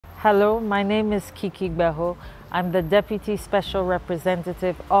Hello, my name is Kiki Gbeho. I'm the Deputy Special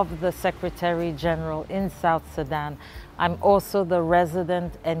Representative of the Secretary General in South Sudan. I'm also the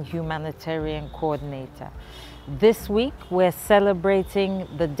Resident and Humanitarian Coordinator. This week, we're celebrating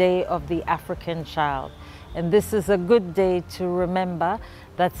the Day of the African Child. And this is a good day to remember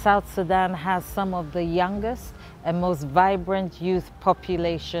that South Sudan has some of the youngest and most vibrant youth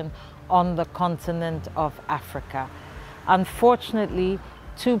population on the continent of Africa. Unfortunately,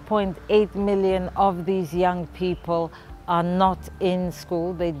 2.8 million of these young people are not in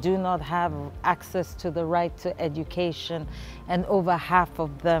school. They do not have access to the right to education, and over half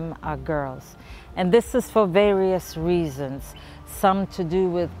of them are girls. And this is for various reasons, some to do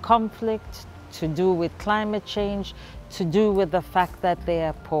with conflict, to do with climate change, to do with the fact that they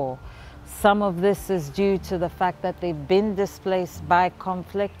are poor. Some of this is due to the fact that they've been displaced by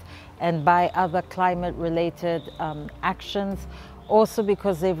conflict and by other climate-related actions, also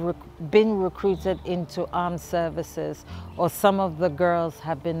because they've been recruited into armed services, or some of the girls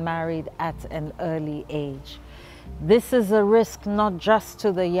have been married at an early age. This is a risk not just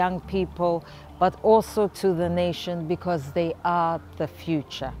to the young people, but also to the nation, because they are the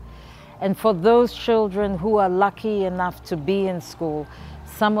future. And for those children who are lucky enough to be in school,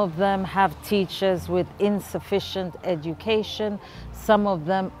 some of them have teachers with insufficient education. Some of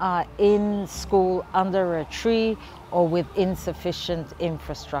them are in school under a tree or with insufficient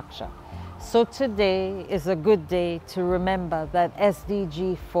infrastructure. So today is a good day to remember that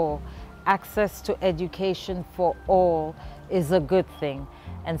SDG 4, access to education for all, is a good thing.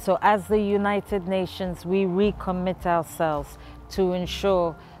 And so as the United Nations, we recommit ourselves to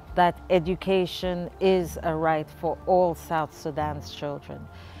ensure that education is a right for all South Sudan's children,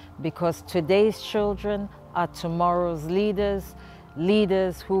 because today's children are tomorrow's leaders,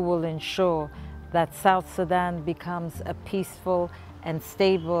 leaders who will ensure that South Sudan becomes a peaceful and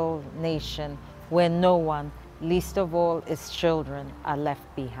stable nation where no one, least of all its children, are left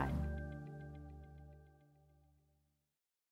behind.